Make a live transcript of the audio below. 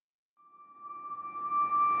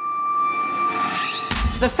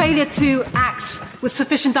The failure to act with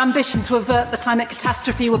sufficient ambition to avert the climate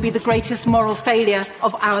catastrophe will be the greatest moral failure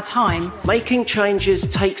of our time. Making changes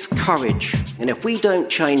takes courage, and if we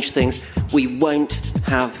don't change things, we won't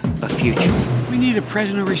have a future. We need a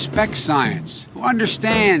president who respects science, who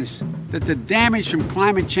understands that the damage from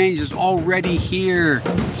climate change is already here.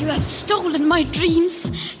 You have stolen my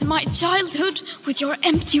dreams and my childhood with your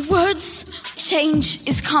empty words. Change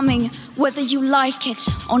is coming, whether you like it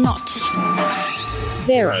or not.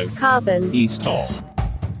 Zero Carbon East Off.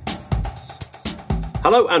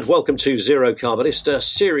 Hello and welcome to Zero Carbonista,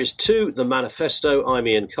 Series 2, The Manifesto. I'm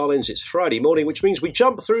Ian Collins. It's Friday morning, which means we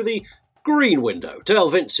jump through the green window. Dale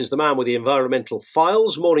Vince is the man with the environmental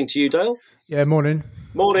files. Morning to you, Dale. Yeah, morning.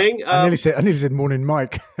 Morning. I nearly said morning,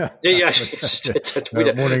 Mike. Yeah.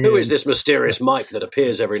 Morning, who Ian. is this mysterious Mike that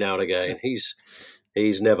appears every now and again? He's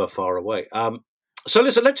never far away. So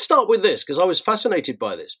listen, let's start with this, because I was fascinated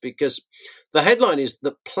by this, because the headline is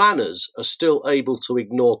that planners are still able to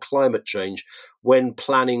ignore climate change when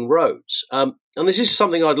planning roads. And this is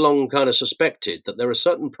something I'd long kind of suspected, that there are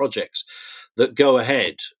certain projects that go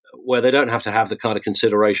ahead where they don't have to have the kind of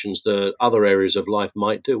considerations that other areas of life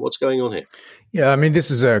might do. What's going on here? Yeah, I mean,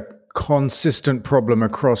 this is a consistent problem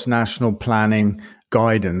across national planning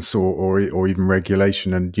guidance or even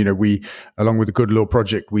regulation. And, you know, we, along with the Good Law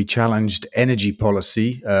Project, we challenged energy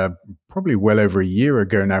policy probably well over a year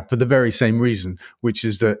ago now for the very same reason, which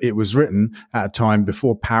is that it was written at a time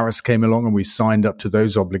before Paris came along and we signed up to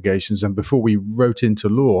those obligations, and before we wrote into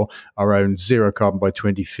law our own zero carbon by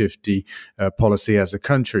 2050 policy as a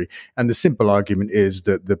country. And the simple argument is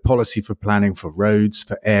that the policy for planning for roads,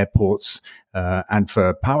 for airports, and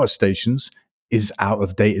for power stations is out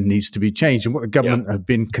of date and needs to be changed. And what the government have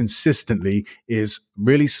been consistently is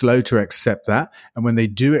really slow to accept that. And when they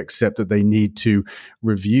do accept that, they need to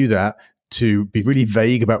review that, to be really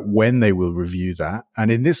vague about when they will review that. And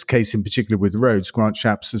in this case, in particular with roads, Grant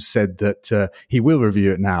Shapps has said that he will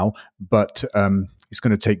review it now, but it's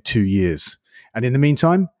going to take 2 years. And in the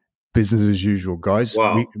meantime, business as usual, guys.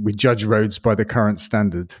 Wow. We judge roads by the current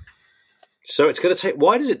standard. So it's going to take,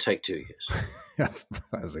 why does it take 2 years?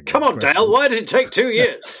 Come on, question. Dale, why does it take 2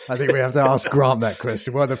 years? I think we have to ask Grant that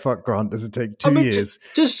question. Why the fuck, Grant, does it take 2 years?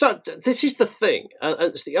 This is the thing. And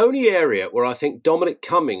it's the only area where I think Dominic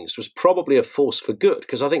Cummings was probably a force for good,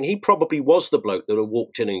 because I think he probably was the bloke that had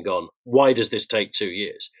walked in and gone, why does this take 2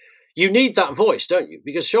 years? You need that voice, don't you?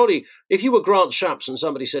 Because surely if you were Grant Shapps and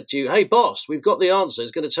somebody said to you, hey, boss, we've got the answer, it's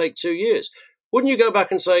going to take 2 years, wouldn't you go back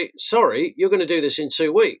and say, sorry, you're going to do this in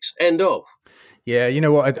 2 weeks, end of? Yeah, you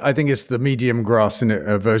know what? I think it's the medium grass in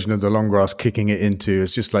a version of the long grass kicking it into.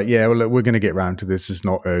 It's just like, yeah, well, look, we're going to get round to this. It's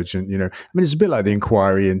not urgent, you know. I mean, it's a bit like the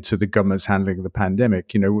inquiry into the government's handling of the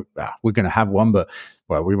pandemic. You know, we're going to have one, but,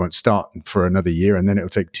 well, we won't start for another year, and then it'll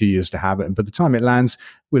take 2 years to have it. And by the time it lands,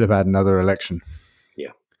 we'll have had another election.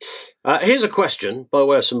 Yeah. Here's a question by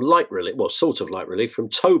way of some light relief, well, sort of light relief, from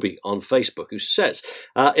Toby on Facebook, who says,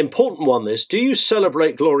 important one this, do you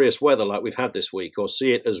celebrate glorious weather like we've had this week, or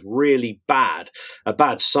see it as really bad, a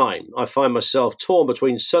bad sign? I find myself torn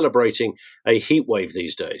between celebrating a heat wave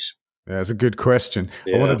these days. Yeah, that's a good question.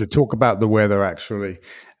 Yeah. I wanted to talk about the weather, actually.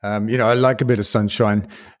 You know, I like a bit of sunshine,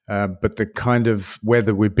 but the kind of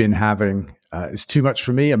weather we've been having is too much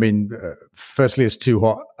for me. I mean, firstly, it's too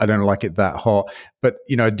hot. I don't like it that hot. But,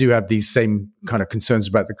 you know, I do have these same kind of concerns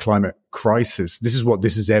about the climate crisis. This is what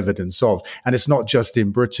this is evidence of. And it's not just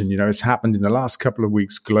in Britain. You know, it's happened in the last couple of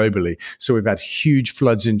weeks globally. So we've had huge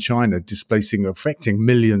floods in China affecting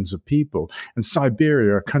millions of people. And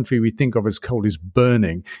Siberia, a country we think of as cold, is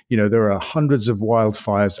burning. You know, there are hundreds of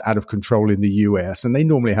wildfires out of control in the US, and they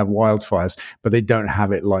normally have wildfires, but they don't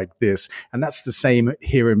have it like this. And that's the same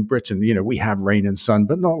here in Britain. You know, we have rain and sun,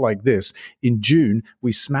 but not like this. In June,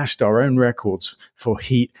 we smashed our own records for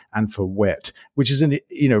heat and for wet, which is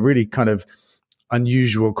really kind of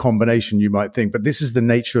unusual combination, you might think. But this is the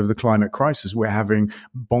nature of the climate crisis. We're having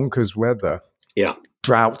bonkers weather. Yeah.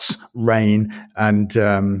 Droughts, rain,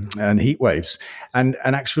 and heat waves. And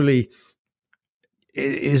actually,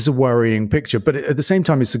 it is a worrying picture, but at the same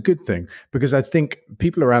time, it's a good thing, because I think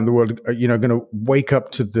people around the world are, going to wake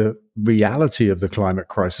up to the reality of the climate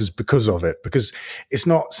crisis because of it, because it's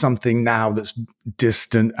not something now that's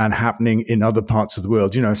distant and happening in other parts of the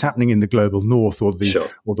world. You know, it's happening in the global north or the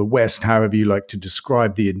west, however you like to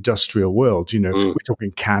describe the industrial world. You know, we're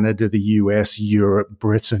talking Canada, the US, Europe,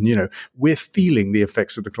 Britain. You know, we're feeling the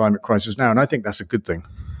effects of the climate crisis now, and I think that's a good thing.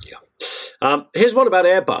 Here's one about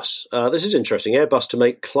Airbus. This is interesting. Airbus to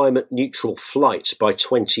make climate neutral flights by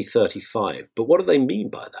 2035. But what do they mean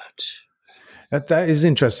by that? That is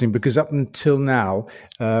interesting because up until now,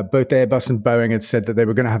 both Airbus and Boeing had said that they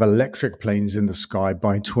were going to have electric planes in the sky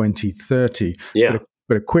by 2030. Yeah.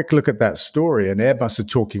 But a quick look at that story, and Airbus are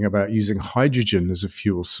talking about using hydrogen as a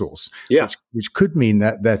fuel source, which could mean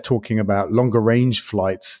that they're talking about longer range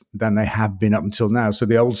flights than they have been up until now. So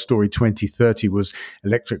the old story 2030 was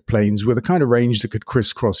electric planes with a kind of range that could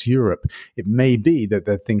crisscross Europe. It may be that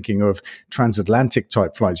they're thinking of transatlantic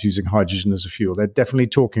type flights using hydrogen as a fuel. They're definitely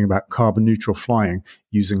talking about carbon neutral flying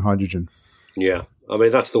using hydrogen. Yeah. I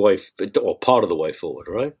mean, that's the way, or part of the way forward,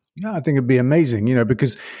 right? Yeah, I think it'd be amazing,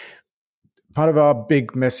 because part of our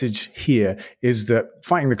big message here is that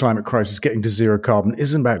fighting the climate crisis, getting to zero carbon,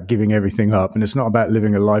 isn't about giving everything up, and it's not about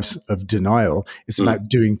living a life of denial. It's about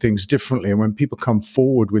doing things differently. And when people come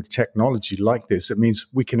forward with technology like this, it means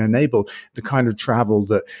we can enable the kind of travel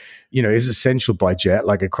that, is essential by jet,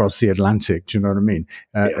 like across the Atlantic. Do you know what I mean?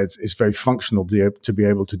 It's very functional to be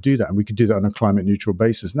able to do that. And we could do that on a climate neutral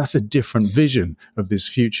basis. And that's a different vision of this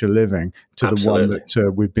future living to Absolutely. The one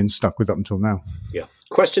that we've been stuck with up until now. Yeah.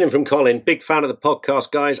 Question in from Colin, big fan of the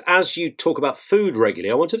podcast, guys. As you talk about food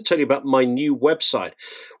regularly, I wanted to tell you about my new website,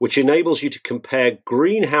 which enables you to compare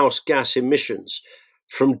greenhouse gas emissions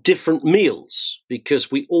from different meals,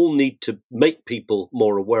 because we all need to make people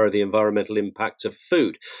more aware of the environmental impact of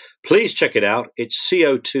food. Please check it out. It's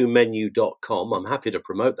co2menu.com. I'm happy to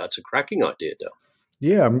promote that. It's a cracking idea, Dale.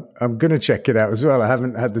 Yeah, I'm going to check it out as well. I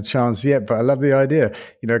haven't had the chance yet, but I love the idea.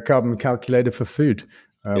 Carbon calculator for food.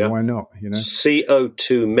 Why not?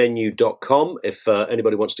 co2menu.com. If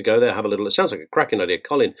anybody wants to go there, have a little. It sounds like a cracking idea,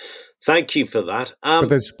 Colin. Thank you for that. But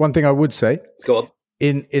there's one thing I would say. Go on.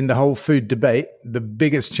 In the whole food debate, the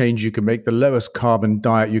biggest change you can make, the lowest carbon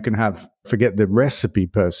diet you can have, forget the recipe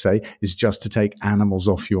per se, is just to take animals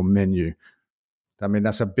off your menu. I mean,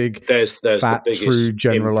 that's a big, there's fat, the biggest true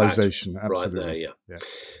generalization. Absolutely. Right there,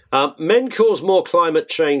 yeah. Men cause more climate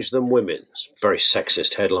change than women. It's a very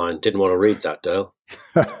sexist headline. Didn't want to read that, Dale.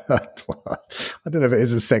 I don't know if it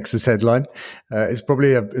is a sexist headline. It's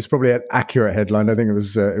probably an accurate headline. I think it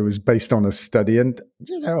was based on a study, and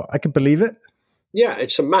I can believe it. Yeah,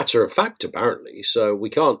 it's a matter of fact, apparently. So we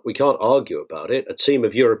can't argue about it. A team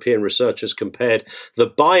of European researchers compared the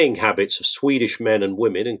buying habits of Swedish men and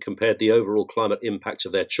women and compared the overall climate impact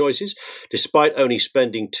of their choices. Despite only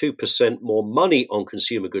spending 2% more money on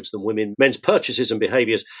consumer goods than women, men's purchases and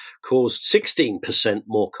behaviours caused 16%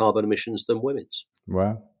 more carbon emissions than women's.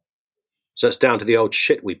 Wow. So it's down to the old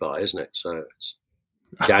shit we buy, isn't it? So it's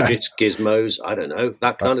gadgets, gizmos, I don't know,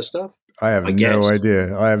 that kind of stuff. I have no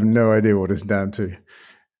idea. I have no idea what it's down to.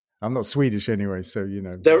 I'm not Swedish anyway, so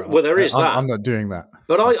there is that. I'm not doing that.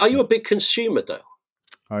 But are you a big consumer, Dale?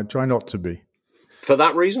 I try not to be. For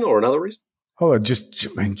that reason or another reason? Oh, just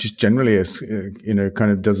generally, as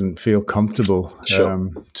kind of doesn't feel comfortable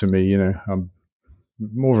to me. I'm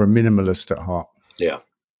more of a minimalist at heart. Yeah.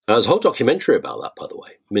 There's a whole documentary about that, by the way,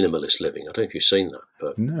 minimalist living. I don't know if you've seen that.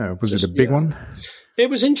 But no, was it a big one? It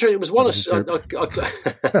was interesting. It was one of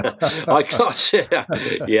I clocked it.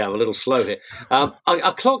 Yeah, I'm a little slow here.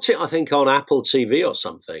 I clocked it, I think, on Apple TV or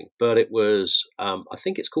something. But it was, I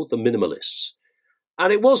think it's called The Minimalists,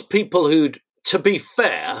 and it was people who'd, to be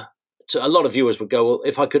fair, a lot of viewers would go, well,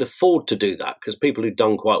 if I could afford to do that, because people who'd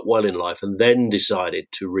done quite well in life and then decided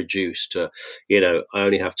to reduce to, I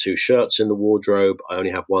only have 2 shirts in the wardrobe, I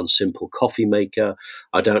only have 1 simple coffee maker,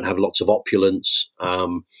 I don't have lots of opulence,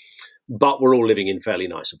 but we're all living in fairly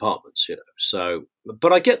nice apartments, So,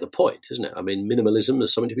 but I get the point, isn't it? I mean, minimalism,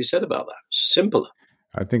 there's something to be said about that. Simpler.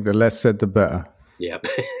 I think the less said, the better. Yeah.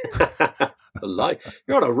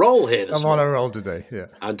 You're on a roll here. I'm on a roll today, yeah.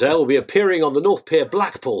 And Dale will be appearing on the North Pier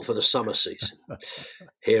Blackpool for the summer season.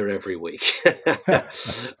 Here every week.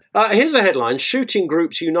 Here's a headline. Shooting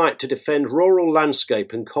groups unite to defend rural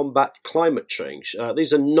landscape and combat climate change.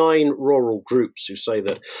 These are 9 rural groups who say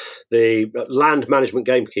that the land management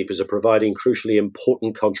gamekeepers are providing crucially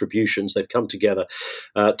important contributions. They've come together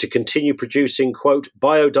to continue producing, quote,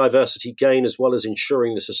 biodiversity gain as well as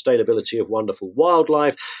ensuring the sustainability of wonderful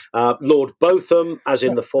wildlife. Lord Botham, as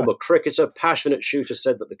in the former cricketer, passionate shooter,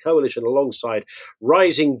 said that the coalition, alongside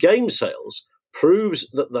rising game sales, proves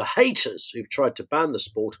that the haters who've tried to ban the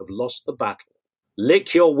sport have lost the battle.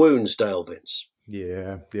 Lick your wounds, Dale Vince.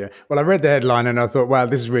 Yeah. Well, I read the headline and I thought, wow,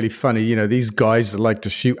 this is really funny. You know, these guys that like to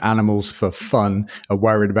shoot animals for fun are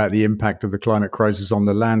worried about the impact of the climate crisis on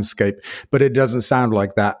the landscape. But it doesn't sound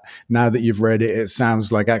like that. Now that you've read it, it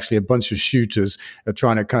sounds like actually a bunch of shooters are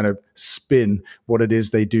trying to kind of spin what it is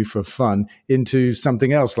they do for fun into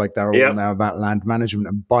something else, like they're all now about land management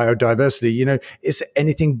and biodiversity. You know, it's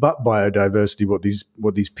anything but biodiversity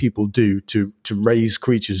what these people do to raise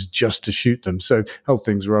creatures just to shoot them. So whole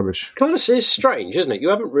thing's rubbish. Kind of is strange, isn't it? You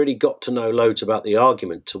haven't really got to know loads about the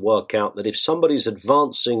argument to work out that if somebody's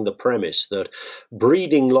advancing the premise that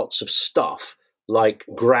breeding lots of stuff like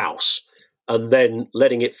grouse and then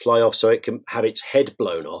letting it fly off so it can have its head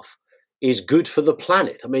blown off is good for the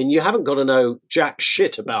planet. I mean, you haven't got to know jack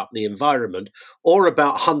shit about the environment or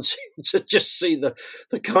about hunting to just see the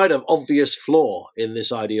kind of obvious flaw in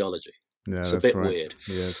this ideology. Yeah, it's a bit weird.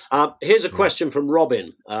 Yes. Here's a question from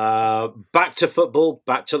Robin. Back to football,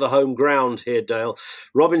 back to the home ground here, Dale.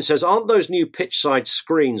 Robin says, aren't those new pitch-side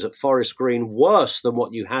screens at Forest Green worse than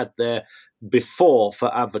what you had there before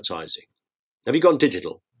for advertising? Have you gone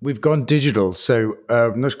digital? We've gone digital, so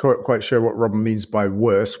I'm not quite sure what Robin means by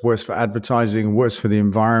worse for advertising, worse for the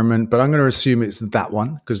environment, but I'm going to assume it's that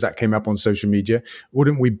one because that came up on social media.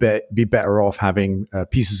 Wouldn't we be better off having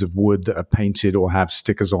pieces of wood that are painted or have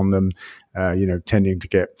stickers on them, tending to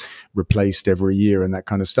get replaced every year and that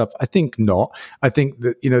kind of stuff? I think not. I think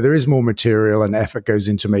that, there is more material and effort goes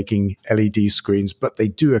into making LED screens, but they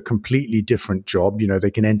do a completely different job. They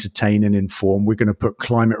can entertain and inform. We're going to put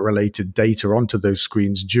climate-related data onto those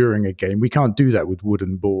screens during a game. We can't do that with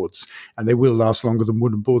wooden boards, and they will last longer than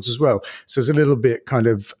wooden boards as well. So it's a little bit kind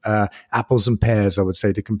of apples and pears, I would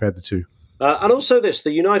say, to compare the two. And also the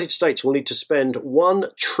United States will need to spend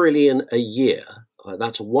 $1 trillion a year.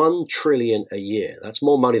 That's $1 trillion a year. That's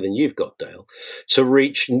more money than you've got, Dale, to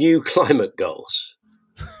reach new climate goals.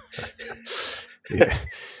 Yeah.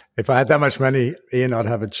 If I had that much money, Ian, I'd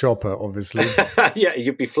have a chopper, obviously. Yeah,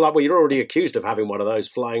 you'd be flying. Well, you're already accused of having one of those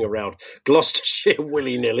flying around Gloucestershire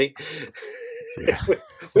willy-nilly. Yeah.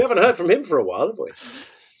 We haven't heard from him for a while, have we?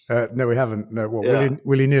 No, we haven't. No, what,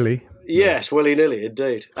 willy-nilly? Yes, willy-nilly,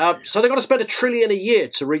 indeed. So they've got to spend $1 trillion a year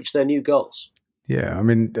to reach their new goals. Yeah, I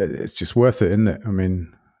mean, it's just worth it, isn't it? I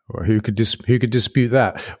mean, who could dispute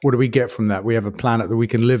that? What do we get from that? We have a planet that we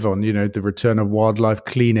can live on, the return of wildlife,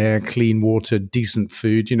 clean air, clean water, decent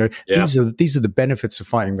food. These are the benefits of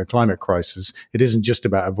fighting the climate crisis. It isn't just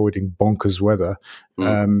about avoiding bonkers weather.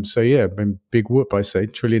 Big whoop, I say,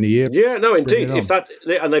 $1 trillion a year. Yeah, no, indeed.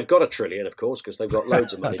 And they've got $1 trillion, of course, because they've got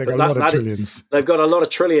loads of money. They've got a lot of trillions. They've got a lot of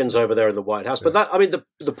trillions over there in the White House. But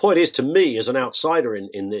the point is, to me, as an outsider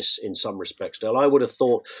in this, in some respects, Dale, I would have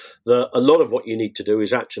thought that a lot of what you need to do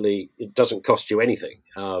is actually, it doesn't cost you anything.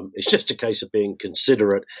 It's just a case of being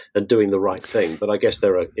considerate and doing the right thing. But I guess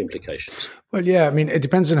there are implications. Well, yeah, I mean, it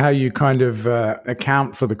depends on how you kind of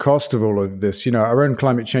account for the cost of all of this. Our own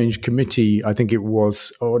climate change committee, I think it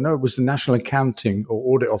was the National Accounting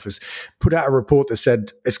or Audit Office, put out a report that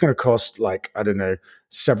said it's going to cost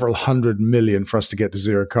several hundred million for us to get to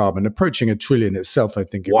zero carbon, approaching $1 trillion itself, I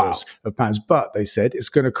think it was, of pounds. But they said it's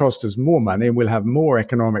going to cost us more money and we'll have more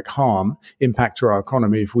economic impact to our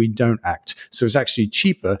economy if we don't act. So it's actually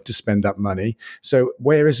cheaper to spend that money. So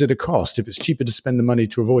where is it a cost? If it's cheaper to spend the money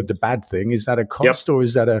to avoid the bad thing, is that a cost or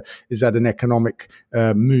is that an economic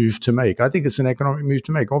move to make? I think it's an economic move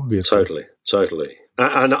to make, obviously. Totally.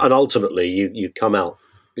 And ultimately you come out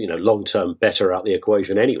long-term better out the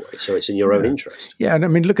equation anyway. So it's in your own interest. Yeah. And I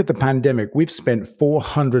mean, look at the pandemic. We've spent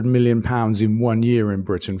 £400 million in 1 year in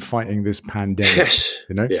Britain fighting this pandemic. Yes.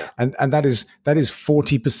 Yeah. And that is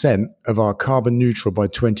 40% of our carbon neutral by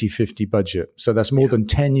 2050 budget. So that's more than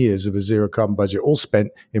 10 years of a zero carbon budget, all spent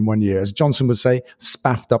in 1 year. As Johnson would say,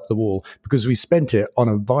 spaffed up the wall, because we spent it on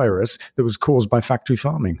a virus that was caused by factory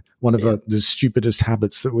farming, one of the stupidest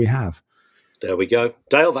habits that we have. There we go.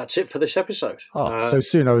 Dale, that's it for this episode. So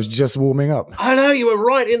soon. I was just warming up. I know, you were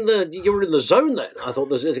right in the zone then. I thought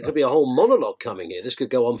there could be a whole monologue coming here. This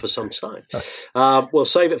could go on for some time. We'll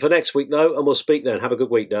save it for next week, though, and we'll speak then. Have a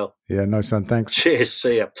good week, Dale. Yeah, nice one. Thanks. Cheers.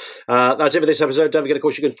 See ya. That's it for this episode. Don't forget, of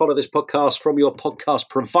course, you can follow this podcast from your podcast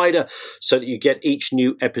provider so that you get each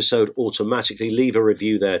new episode automatically. Leave a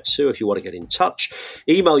review there too if you want to get in touch.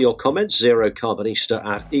 Email your comments,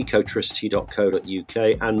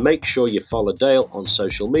 zerocarbonista@ecotricity.co.uk, and make sure you follow Dale on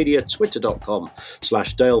social media,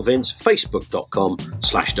 twitter.com/DaleVince,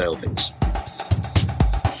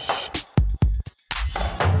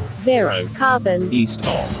 facebook.com/DaleVince. Zero Carbon East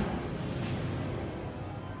of